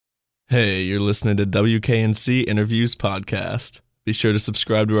Hey, you're listening to WKNC Interviews Podcast. Be sure to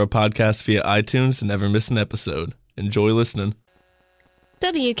subscribe to our podcast via iTunes to never miss an episode. Enjoy listening.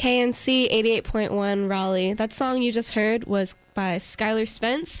 WKNC 88.1 Raleigh. That song you just heard was by Skylar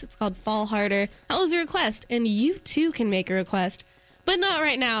Spence. It's called Fall Harder. That was a request, and you too can make a request. But not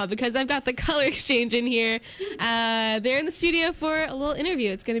right now, because I've got the Color Exchange in here. They're in the studio for a little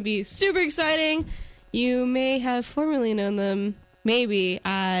interview. It's going to be super exciting. You may have formerly known them, maybe,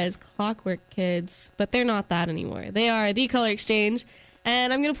 as Clockwork Kids, but they're not that anymore. They are the Color Exchange,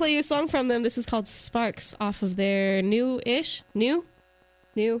 and I'm going to play you a song from them. This is called Sparks, off of their new-ish?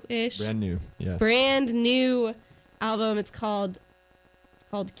 New-ish? Brand new, yes. Brand new album. It's called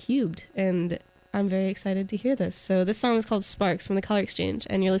Cubed, and I'm very excited to hear this. So this song is called Sparks from the Color Exchange,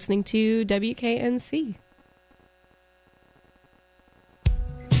 and you're listening to WKNC.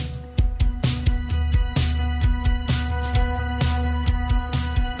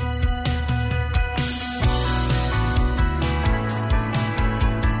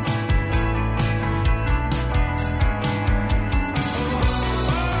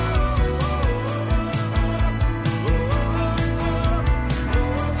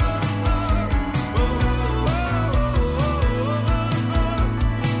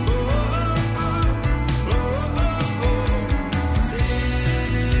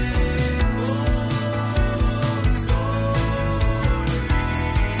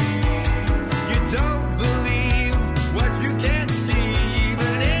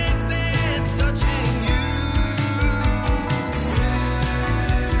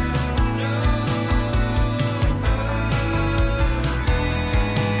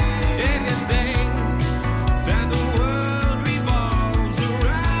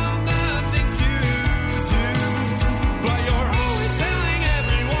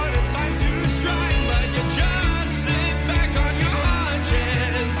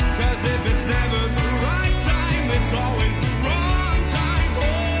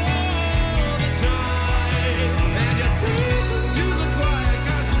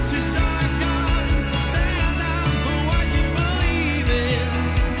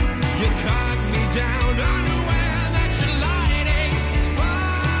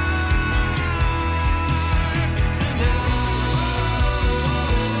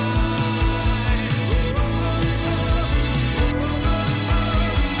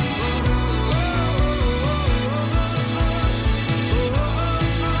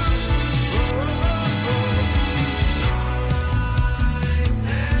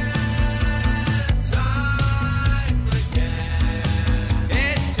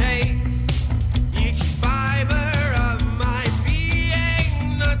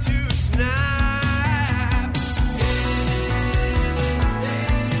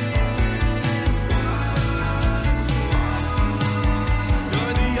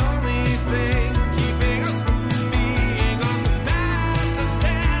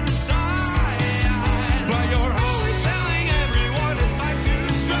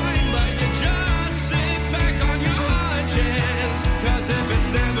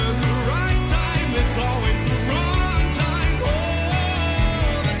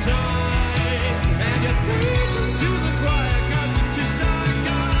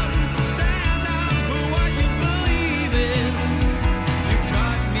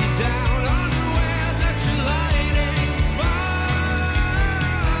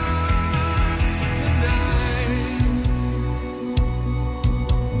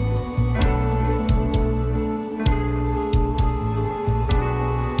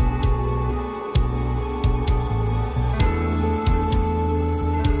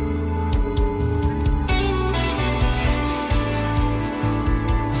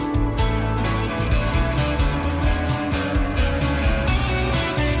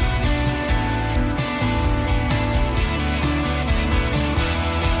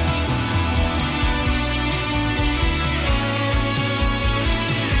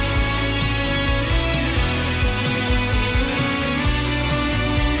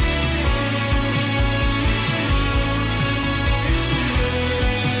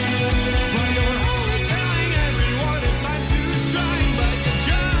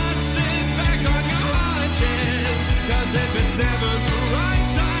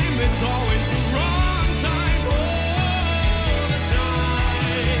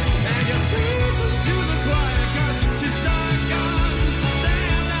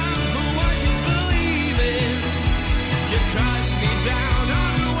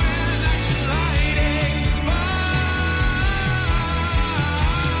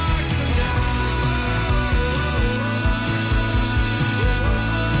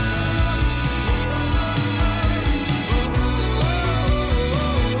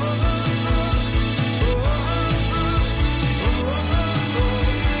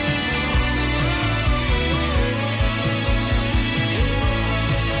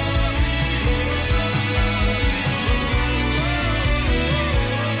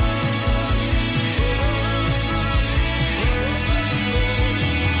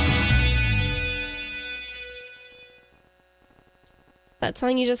 That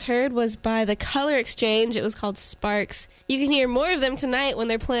song you just heard was by The Color Exchange. It was called Sparks. You can hear more of them tonight when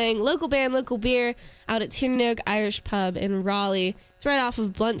they're playing Local Band, Local Beer out at Tiernan Oak Irish Pub in Raleigh. It's right off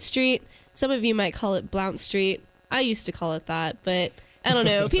of Blunt Street. Some of you might call it Blount Street. I used to call it that, but I don't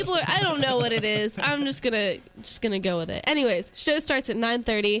know. I don't know what it is. I'm just gonna go with it. Anyways, show starts at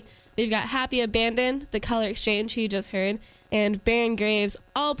 9:30. We've got Happy Abandoned, The Color Exchange, who you just heard, and Baron Graves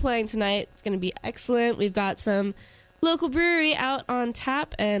all playing tonight. It's gonna be excellent. We've got some local brewery out on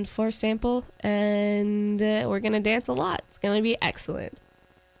tap and for sample, and we're going to dance a lot. It's going to be excellent.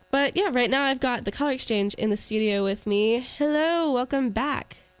 But yeah, right now I've got The Color Exchange in the studio with me. Hello, welcome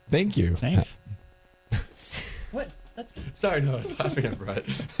back. Thank you. Thanks. What? Sorry, no, I was laughing at Brett.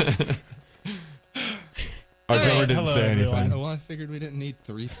 Our All drummer right. didn't Hello, say anything. everyone. Well, I figured we didn't need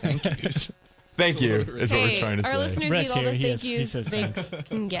 3 thank yous. Thank you, is what we're Hey, trying to our say. listeners Brett's need all the here. thank He yous says they thanks.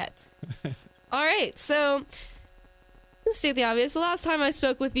 can get. All right, so let's state the obvious. The last time I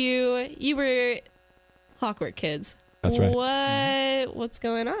spoke with you, you were Clockwork Kids. That's right. What's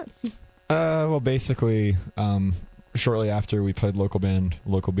going on? Well, basically, shortly after we played Local Band,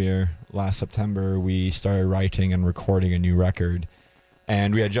 Local Beer last September, we started writing and recording a new record.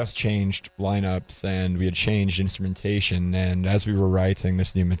 And we had just changed lineups and we had changed instrumentation. And as we were writing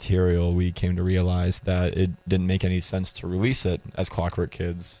this new material, we came to realize that it didn't make any sense to release it as Clockwork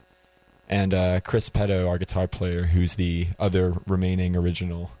Kids. And Chris Petto, our guitar player, who's the other remaining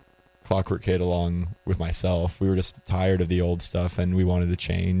original Clockwork Kid along with myself, we were just tired of the old stuff and we wanted to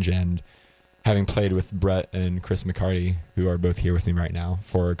change. And having played with Brett and Chris McCarty, who are both here with me right now,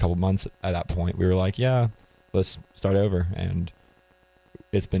 for a couple months at that point, we were like, yeah, let's start over. And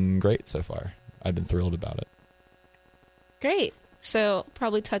it's been great so far. I've been thrilled about it. Great. So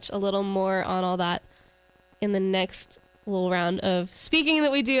probably touch a little more on all that in the next little round of speaking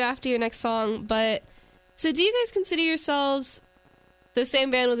that we do after your next song. But so do you guys consider yourselves the same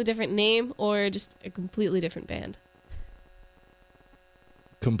band with a different name or just a completely different band?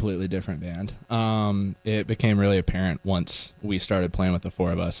 Completely different band. It became really apparent once we started playing with the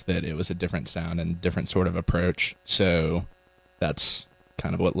four of us that it was a different sound and different sort of approach. So that's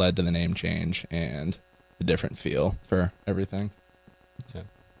kind of what led to the name change and the different feel for everything.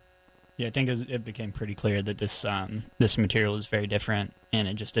 Yeah, I think it became pretty clear that this material is very different, and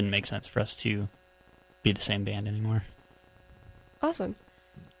it just didn't make sense for us to be the same band anymore. Awesome.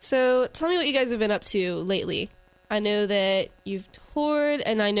 So tell me what you guys have been up to lately. I know that you've toured,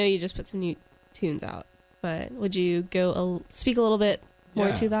 and I know you just put some new tunes out. But would you speak a little bit more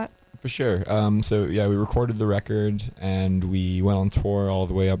Yeah. to that? For sure. So yeah, we recorded the record and we went on tour all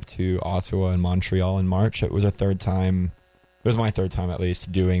the way up to Ottawa and Montreal in March. It was my third time at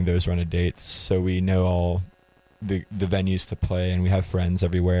least doing those run of dates. So we know all the venues to play and we have friends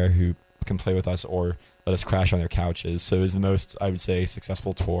everywhere who can play with us or let us crash on their couches. So it was the most, I would say,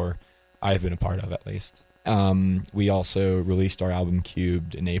 successful tour I've been a part of at least. We also released our album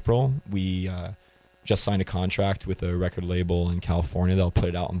Cubed in April. We just signed a contract with a record label in California that'll put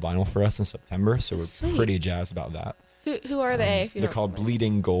it out on vinyl for us in September, so we're Sweet. pretty jazzed about that. Who are they? If you They're don't called mind?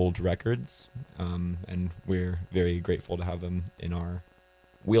 Bleeding Gold Records, and we're very grateful to have them in our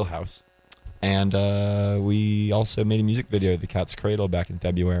wheelhouse. And we also made a music video, The Cat's Cradle, back in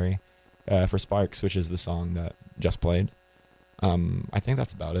February for Sparks, which is the song that just played. I think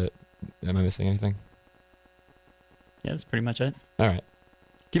that's about it. Am I missing anything? Yeah, that's pretty much it. All right.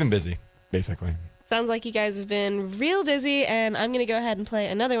 Keep them busy, basically. Sounds like you guys have been real busy, and I'm going to go ahead and play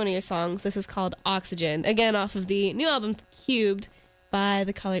another one of your songs. This is called Oxygen, again off of the new album Cubed by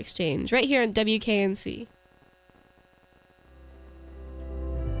The Color Exchange, right here on WKNC.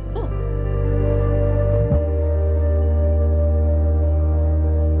 Cool.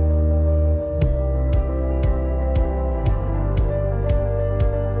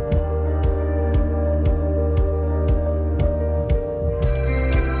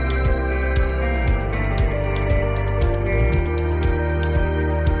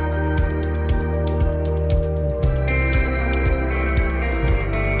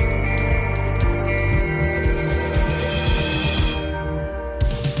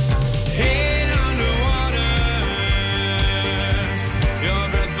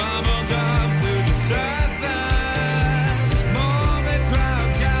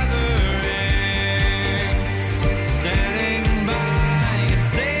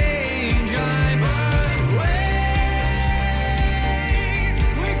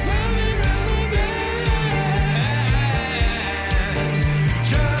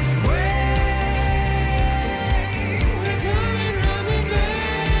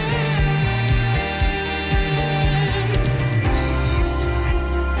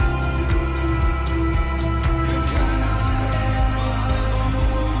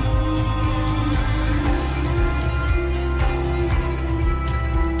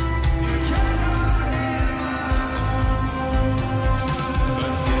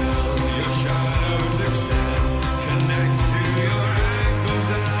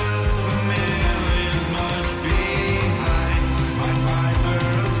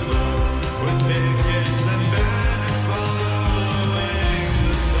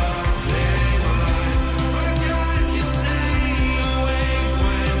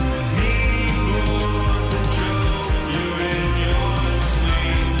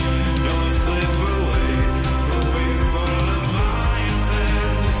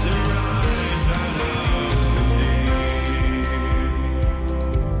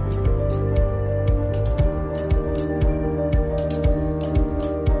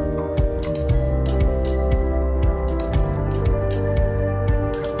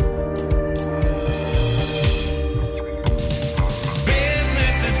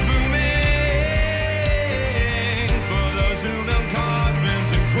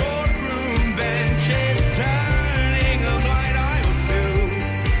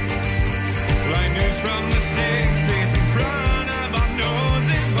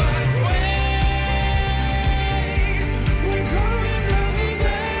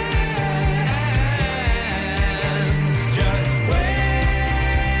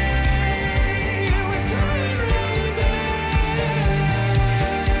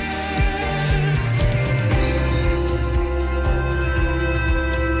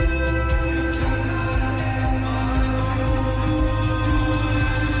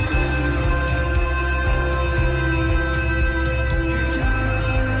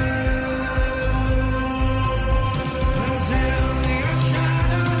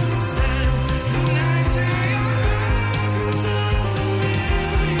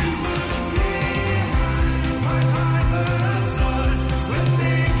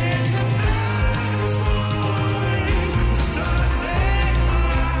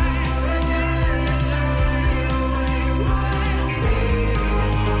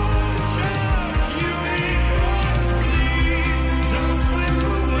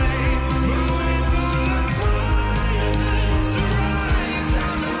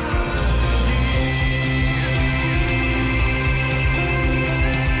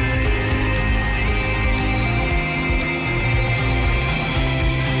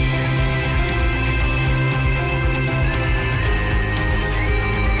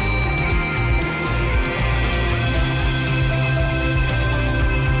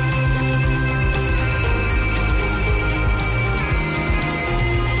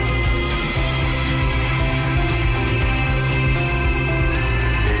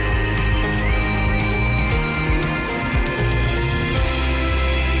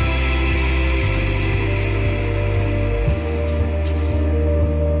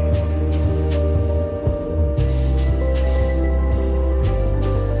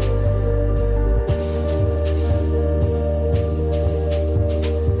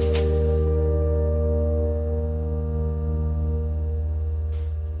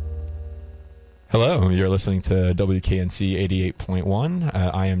 You're listening to WKNC 88.1.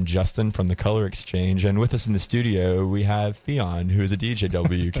 I am Justin from the Color Exchange, and with us in the studio we have Theon, who is a DJ at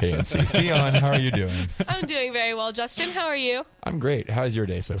WKNC. Theon, how are you doing? I'm doing very well, Justin. How are you? I'm great. How's your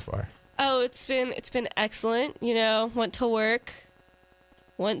day so far? Oh, it's been excellent. You know, went to work,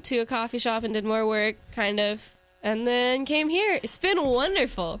 went to a coffee shop and did more work, kind of, and then came here. It's been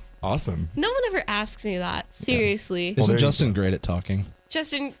wonderful. Awesome. No one ever asks me that. Seriously. Well, Isn't there you Justin go. great at talking?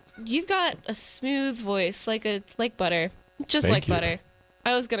 Justin, you've got a smooth voice, like butter. Just Thank like you. butter.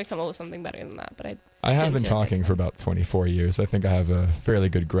 I was going to come up with something better than that, but I have didn't been feel like talking it. for about 24 years. I think I have a fairly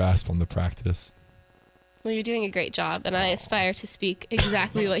good grasp on the practice. Well, you're doing a great job, and I aspire to speak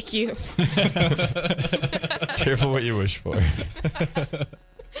exactly like you. Careful what you wish for.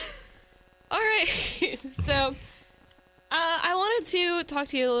 All right. So, I wanted to talk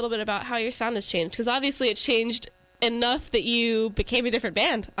to you a little bit about how your sound has changed, because obviously it changed enough that you became a different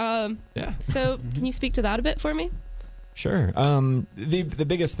band. Yeah. So, can you speak to that a bit for me? Sure. The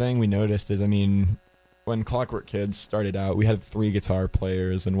biggest thing we noticed is, I mean, when Clockwork Kids started out, we had 3 guitar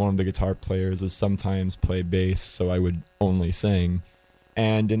players, and one of the guitar players would sometimes play bass, so I would only sing.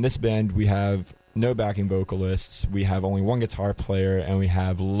 And in this band, we have no backing vocalists, we have only 1 guitar player, and we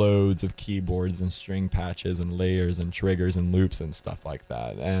have loads of keyboards and string patches and layers and triggers and loops and stuff like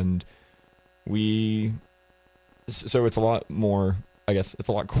that. And so it's a lot more, I guess, it's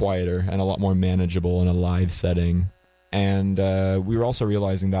a lot quieter and a lot more manageable in a live setting. And we were also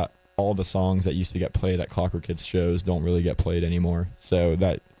realizing that all the songs that used to get played at Clockwork Kids shows don't really get played anymore. So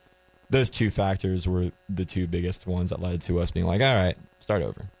those 2 factors were the 2 biggest ones that led to us being like, all right, start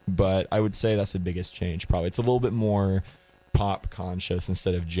over. But I would say that's the biggest change, probably. It's a little bit more pop conscious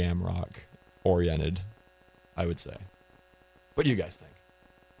instead of jam rock oriented, I would say. What do you guys think?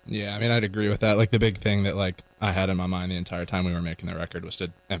 Yeah, I mean, I'd agree with that. Like, the big thing that, like, I had in my mind the entire time we were making the record was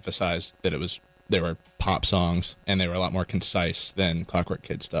to emphasize that they were pop songs, and they were a lot more concise than Clockwork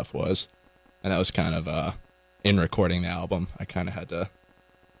Kid stuff was. And that was kind of, in recording the album, I kind of had to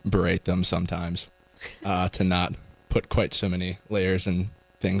berate them sometimes to not put quite so many layers and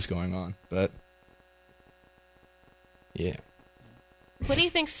things going on. But Yeah. What do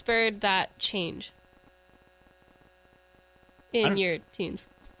you think spurred that change in your tunes?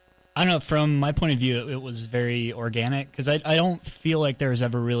 I don't know. From my point of view, it was very organic because I don't feel like there was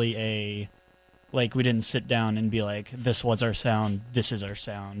ever really we didn't sit down and be like, this was our sound, this is our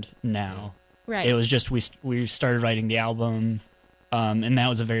sound now. Right. It was just we started writing the album, and that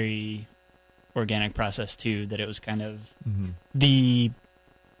was a very organic process too. That it was kind of the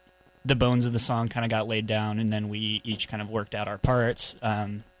bones of the song kind of got laid down, and then we each kind of worked out our parts.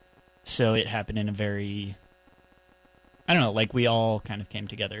 So it happened in a very, I don't know, like we all kind of came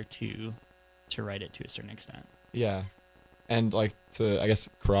together to write it to a certain extent. Yeah. And like to, I guess,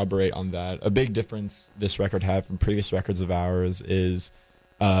 corroborate on that, a big difference this record had from previous records of ours is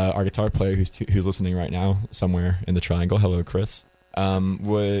our guitar player who's listening right now somewhere in the triangle, hello Chris,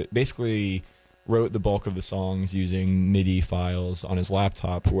 basically wrote the bulk of the songs using MIDI files on his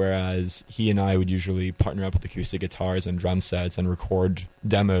laptop, whereas he and I would usually partner up with acoustic guitars and drum sets and record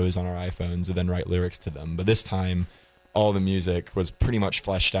demos on our iPhones and then write lyrics to them. But this time, all the music was pretty much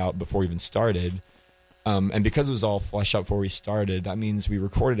fleshed out before we even started. And because it was all fleshed out before we started, that means we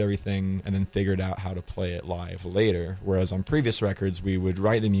recorded everything and then figured out how to play it live later. Whereas on previous records, we would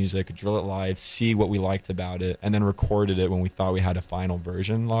write the music, drill it live, see what we liked about it, and then recorded it when we thought we had a final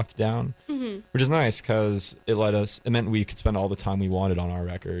version locked down. Mm-hmm. Which is nice because it meant we could spend all the time we wanted on our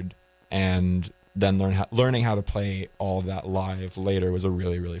record, and then learning how to play all of that live later was a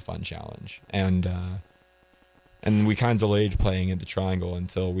really, really fun challenge. And we kind of delayed playing at the Triangle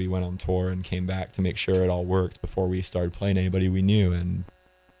until we went on tour and came back to make sure it all worked before we started playing anybody we knew. And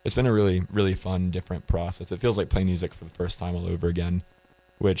it's been a really, really fun, different process. It feels like playing music for the first time all over again,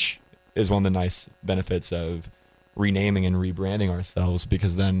 which is one of the nice benefits of renaming and rebranding ourselves,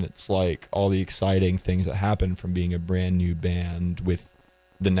 because then it's like all the exciting things that happen from being a brand new band with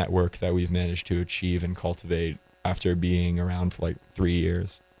the network that we've managed to achieve and cultivate after being around for like 3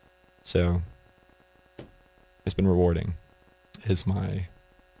 years. So it's been rewarding, is my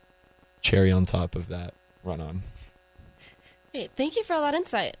cherry on top of that run on. Hey, thank you for all that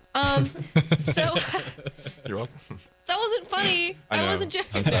insight. So You're welcome. that wasn't funny. I know. wasn't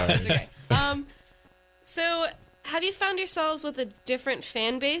joking. I'm sorry. No, it's okay. So have you found yourselves with a different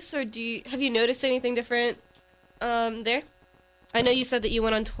fan base, or have you noticed anything different there? I know you said that you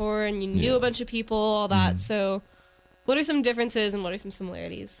went on tour and you knew Yeah. a bunch of people, all that. So what are some differences and what are some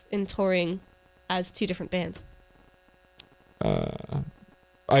similarities in touring as 2 different bands?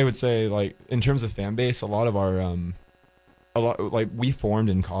 I would say, like, in terms of fan base, a lot of our a lot, like we formed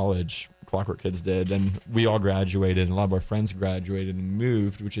in college, Clockwork Kids did, and we all graduated, and a lot of our friends graduated and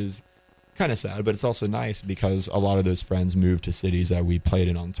moved, which is kind of sad, but it's also nice because a lot of those friends moved to cities that we played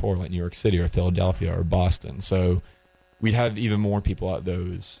in on tour, like New York City or Philadelphia or Boston. So we'd have even more people at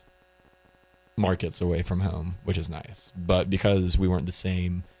those markets away from home, which is nice. But because we weren't the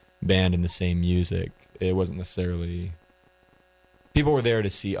same band and the same music, it wasn't necessarily, people were there to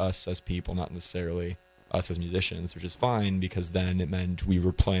see us as people, not necessarily us as musicians, which is fine because then it meant we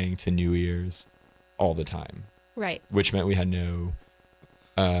were playing to new ears all the time. Right. Which meant we had no,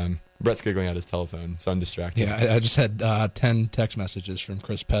 Brett's giggling at his telephone, so I'm distracted. Yeah, I just had 10 text messages from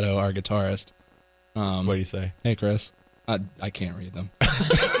Chris Petto, our guitarist. What do you say? Hey, Chris. I can't read them.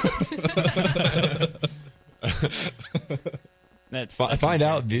 That's Find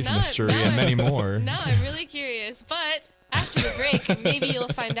out this mystery and many more. No, I'm really curious. But after the break, maybe you'll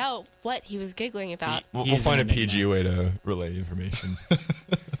find out what he was giggling about. We'll find a PG way to relay information.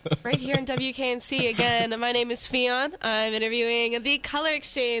 Right here in WKNC again. My name is Fionn. I'm interviewing the Color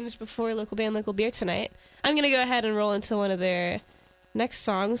Exchange before Local Band, Local Beer tonight. I'm going to go ahead and roll into one of their next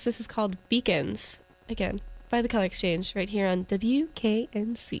songs. This is called Beacons, again, by the Color Exchange, right here on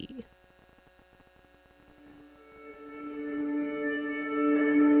WKNC.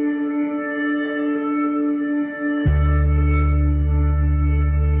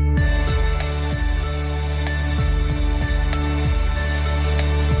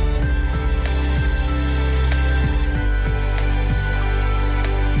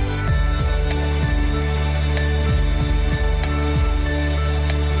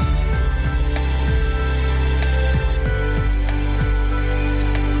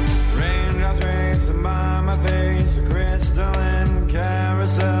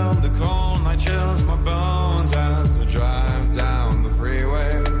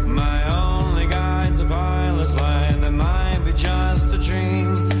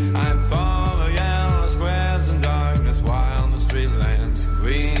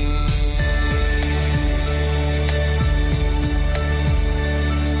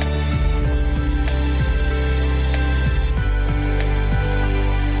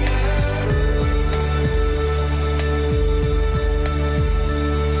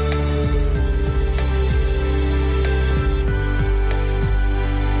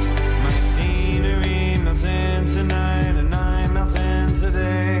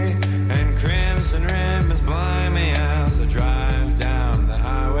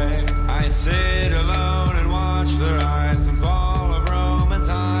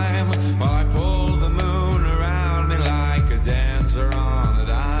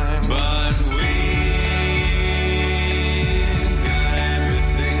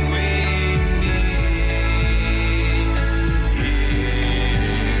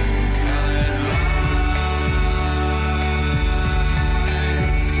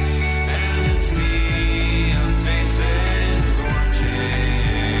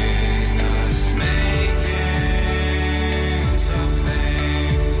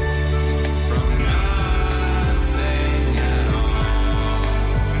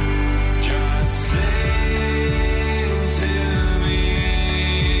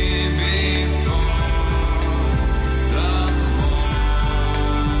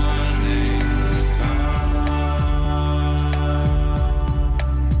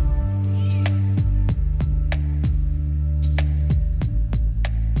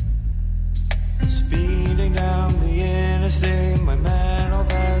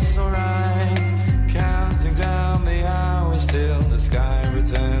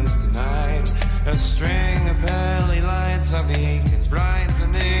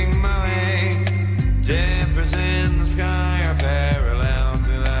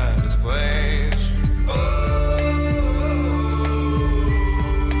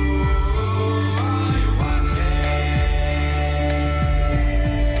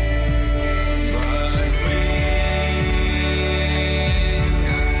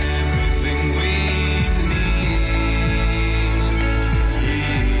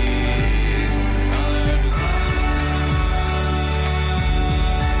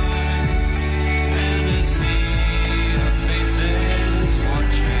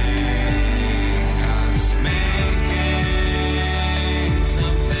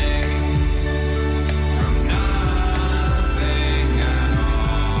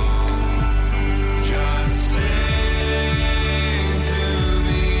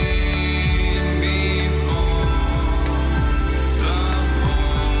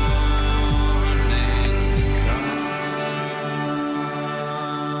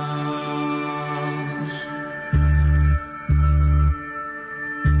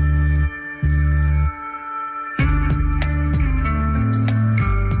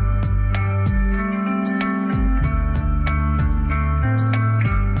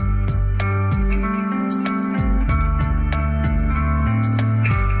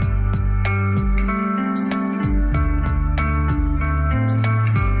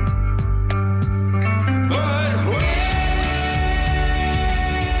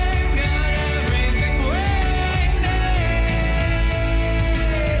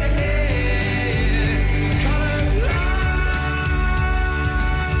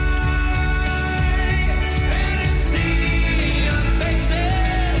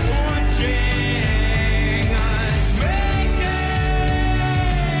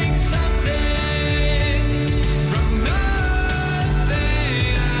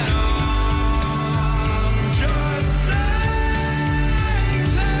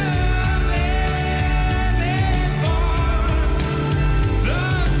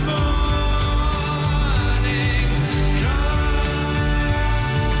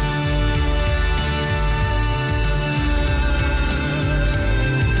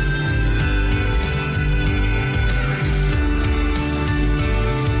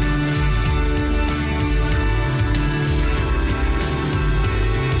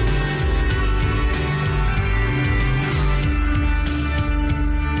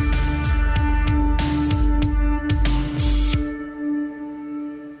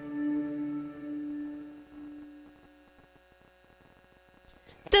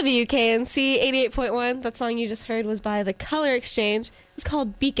 WKNC 88.1. That song you just heard was by The Color Exchange. It's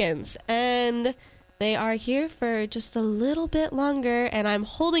called Beacons, and they are here for just a little bit longer, and I'm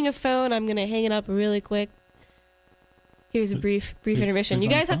holding a phone. I'm going to hang it up really quick. Here's a brief intermission. You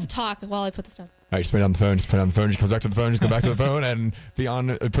guys have to talk while I put this down. All right, just put it on the phone. Just put it on the phone. She comes back to the phone. Just go back to the phone, and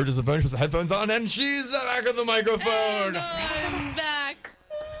Fionn purchases the phone. She puts the headphones on, and she's back at the microphone. And I'm back.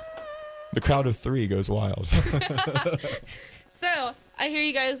 The crowd of three goes wild. So, I hear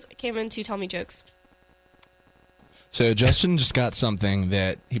you guys came in to tell me jokes. So Justin just got something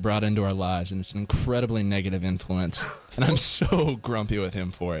that he brought into our lives, and it's an incredibly negative influence, and I'm so grumpy with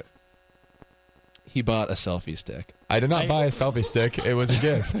him for it. He bought a selfie stick. I did not buy a selfie stick. It was a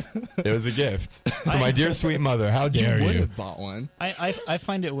gift. It was a gift from my dear sweet mother. How dare You would you? have bought one. I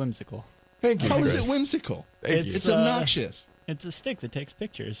find it whimsical. Thank you. How is Chris. it whimsical? Thank you. It's obnoxious. It's a stick that takes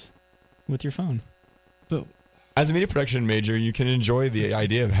pictures with your phone. But As a media production major, you can enjoy the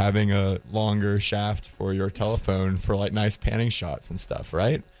idea of having a longer shaft for your telephone for like nice panning shots and stuff,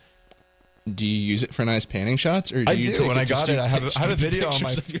 right? do you use it for nice panning shots, or do I you do. take When I to got it, I have a stupid video on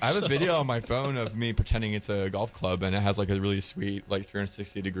my pictures of I have a yourself? video on my phone of me pretending it's a golf club, and it has like a really sweet like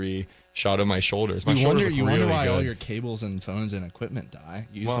 360-degree shot of my shoulders. My You shoulders wonder, look you wonder really why all good. your cables and phones and equipment die.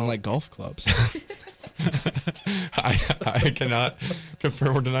 You use Well- them like golf clubs. I cannot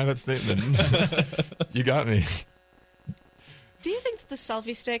confirm or deny that statement. You got me. Do you think that the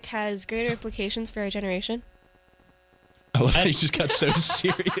selfie stick has greater implications for our generation? I love how you just got so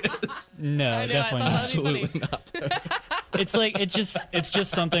serious. No, I know, definitely I not. thought that'd be Absolutely not. It's like it's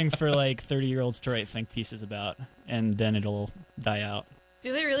just something for like 30-year-olds to write think pieces about, and then it'll die out.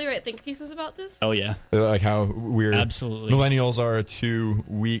 Do they really write think pieces about this? Oh yeah, Like how weird absolutely. millennials are too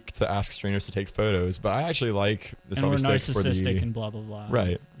weak to ask strangers to take photos, but I actually like the And we're selfie stick for narcissistic the and blah blah blah.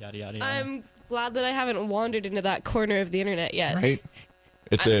 right. Yada yada yada. I'm glad that I haven't wandered into that corner of the internet yet. Right?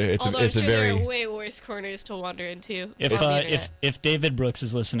 It's a Although it's I'm a sure there very are way worse corners to wander into. If on the internet. if David Brooks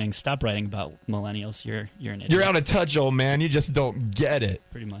is listening, stop writing about millennials. You're an idiot. you're out of touch, old man. You just don't get it.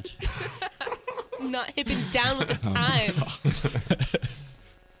 pretty much. I'm not hipping down with the times.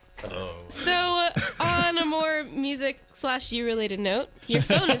 So, on a more music/you related note, your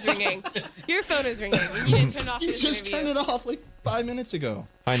phone is ringing. Your phone is ringing. You didn't turn off You this just interview. turned it off like 5 minutes ago.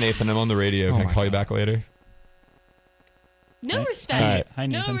 Hi Nathan, I'm on the radio. Oh Can I my call you God. back later? No respect. All right. Hi,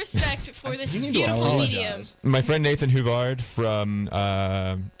 No Nathan. respect for this You need to beautiful medium. apologize. My friend Nathan Huvard from Oh,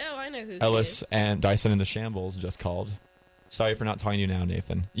 I know who he Ellis is. and Dyson and the Shambles just called. Sorry for not talking to you now,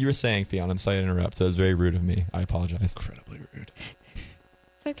 Nathan. You were saying, Fionn, I'm sorry to interrupt. That was very rude of me. I apologize. Incredibly rude.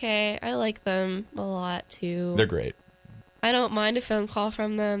 It's okay. I like them a lot too. They're great. I don't mind a phone call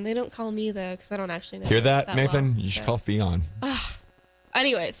from them. They don't call me though, because I don't actually know. Hear that, Nathan? well, You should so. call Fionn.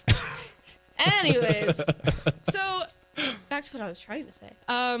 Anyways, so back to what I was trying to say.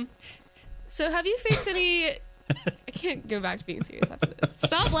 So have you faced any? I can't go back to being serious after this.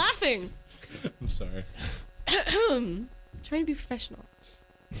 Stop laughing. I'm sorry. I'm trying to be professional.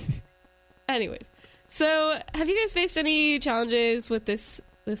 Anyways, so have you guys faced any challenges with this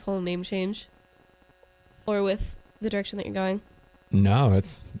whole name change, or with the direction that you're going? No,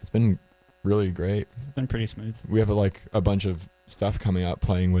 it's been really great. Been pretty smooth. We have like a bunch of stuff coming up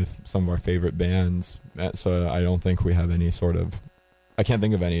playing with some of our favorite bands. So I don't think we have any sort of, I can't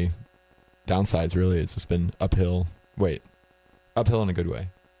think of any downsides really. It's just been uphill. Wait, uphill in a good way.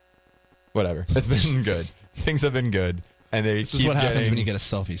 Whatever. It's been good. Things have been good. And they This keep is what happens getting, when you get a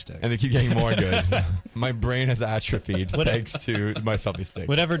selfie stick. and they keep getting more good. My brain has atrophied What- thanks to my selfie stick.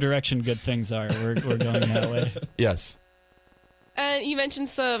 Whatever direction good things are, we're going that way. Yes. And you mentioned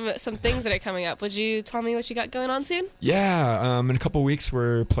some things that are coming up. Would you tell me what you got going on soon? Yeah, in a couple weeks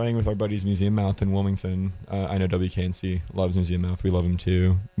we're playing with our buddies Museum Mouth in Wilmington. I know WKNC loves Museum Mouth. We love them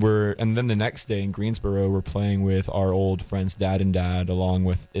too. And then the next day in Greensboro we're playing with our old friends Dad and Dad, along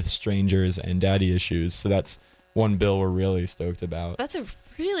with If Strangers and Daddy Issues. So that's one bill we're really stoked about. That's a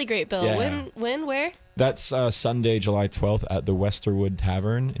really great bill. Yeah. When, where? That's Sunday, July 12th at the Westerwood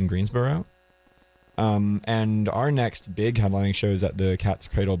Tavern in Greensboro. And our next big headlining show is at the Cat's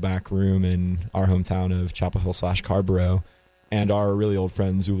Cradle Back Room in our hometown of Chapel Hill / Carborough. And our really old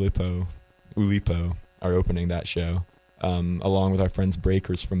friends Ulipo are opening that show, along with our friends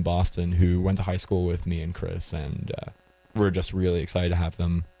Breakers from Boston, who went to high school with me and Chris. And we're just really excited to have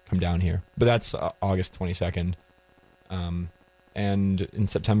them come down here. But that's August 22nd. And in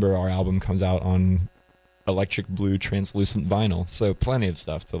September, our album comes out on electric blue translucent vinyl. So plenty of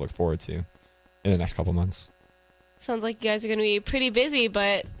stuff to look forward to in the next couple months. Sounds like you guys are going to be pretty busy,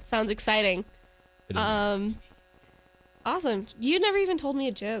 but sounds exciting. It is. Awesome. You never even told me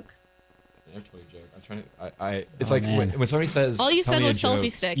a joke. I'm trying to. It's Oh, like man. when somebody says. All you "Tell said me a was joke,"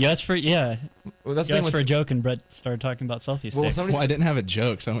 selfie stick. You asked for Well, that's the you thing asked for a with- joke, and Brett started talking about selfie Well, sticks. somebody- Well, I didn't have a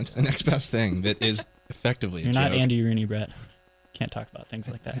joke, so I went to the next best thing that is effectively You're a not joke. Andy Rooney, Brett. Can't talk about things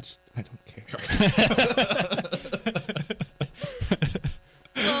like I that. I don't care.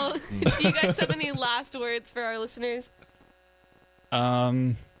 Well, do you guys have any last words for our listeners?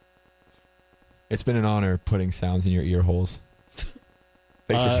 It's been an honor putting sounds in your ear holes.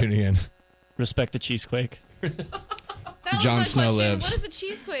 Thanks for tuning in. Respect the cheesequake. That was Jon my Snow question. lives. What is a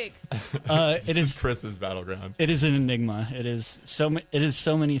cheesequake? It is Chris's battleground. it is an enigma. It is so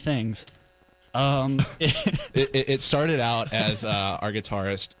many things. It started out as our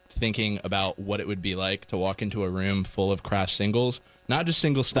guitarist thinking about what it would be like to walk into a room full of Crash singles, not just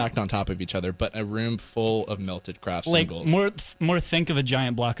singles stacked on top of each other, but a room full of melted Crash like singles. more think of a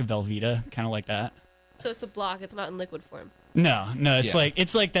giant block of Velveeta, kind of like that. So it's a block. It's not in liquid form. No, it's Yeah.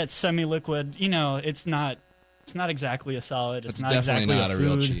 it's like that semi-liquid. You know, it's not exactly a solid. It's, It's not definitely exactly not a food.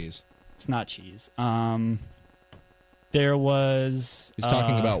 real cheese. It's not cheese. There was He's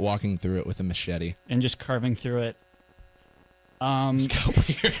talking about walking through it with a machete. and just carving through it. Got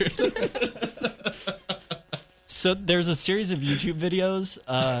weird. So there's a series of YouTube videos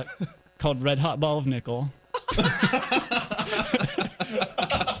called Red Hot Ball of Nickel.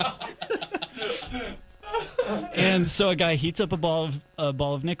 And so a guy heats up a ball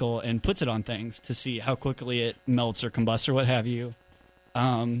of nickel and puts it on things to see how quickly it melts or combusts or what have you.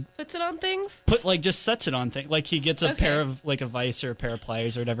 Puts it on things. Just sets it on things. Like he gets a Okay. pair of like a vise or a pair of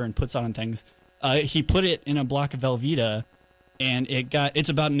pliers or whatever and puts it on things. He put it in a block of Velveeta, and it's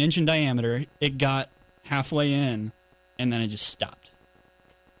about 1 inch in diameter. It got halfway in, and then it just stopped.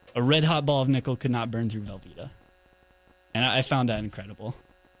 A red hot ball of nickel could not burn through Velveeta, and I found that incredible.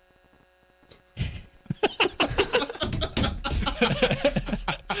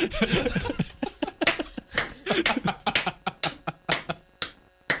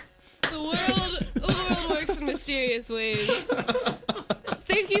 The world works in mysterious ways.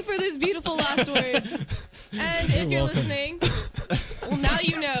 Thank you for those beautiful last words. And if you're welcome. listening, well, now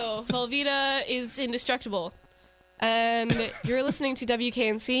you know Velveeta is indestructible. And you're listening to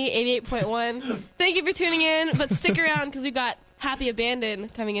WKNC 88.1. Thank you for tuning in, but stick around because we've got Happy Abandon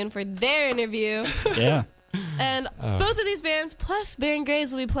coming in for their interview. Yeah. And both of these bands, plus Baron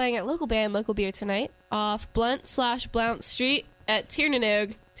Graves, will be playing at Local Band, Local Beer tonight off Blunt/Blount Street at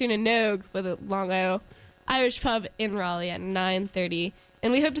Tiernanog with a long O, Irish Pub in Raleigh at 9:30.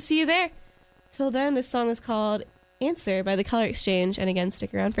 And we hope to see you there. Till then, this song is called Answer by The Color Exchange. And again,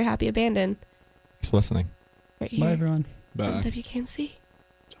 stick around for Happy Abandon. Thanks for listening. Right here Bye, everyone. on Bye. WKNC.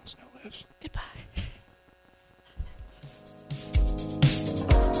 Jon Snow lives. Goodbye.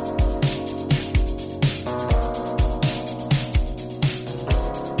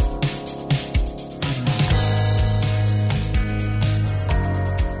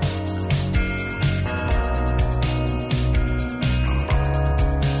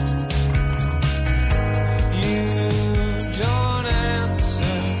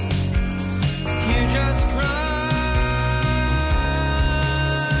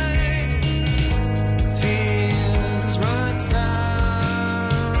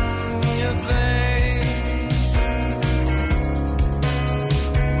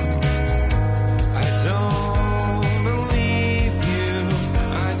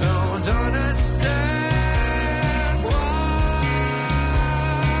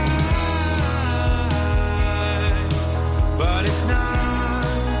 But it's not